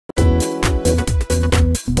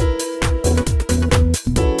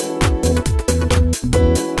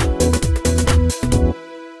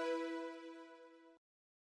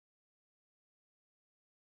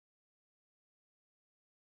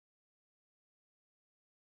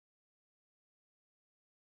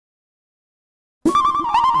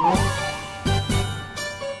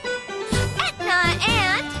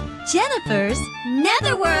Jennifer's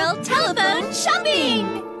Netherworld Telephone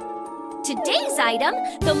Shopping! Today's item,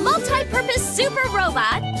 the multi-purpose super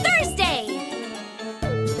robot, Thursday!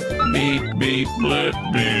 Beep, beep, blip,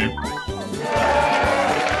 beep.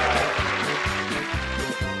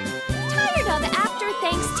 Tired of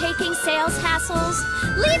after-Thanks-taking sales hassles?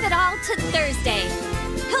 Leave it all to Thursday.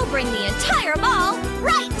 He'll bring the entire mall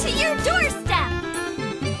right to your doorstep!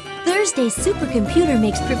 Thursday's supercomputer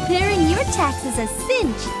makes preparing your taxes a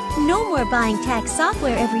cinch. No more buying tax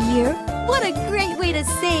software every year. What a great way to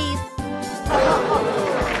save!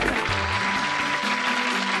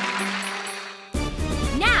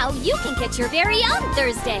 Now you can get your very own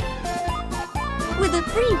Thursday. With a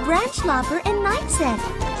free branch lopper and knife set.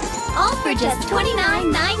 All for just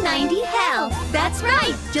 $29,990 hell. That's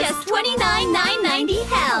right, just $29,990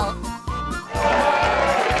 hell.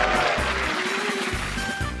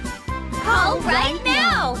 Call right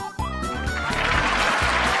now.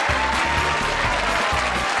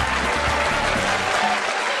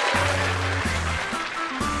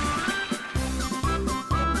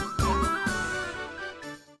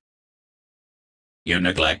 You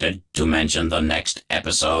neglected to mention the next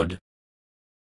episode.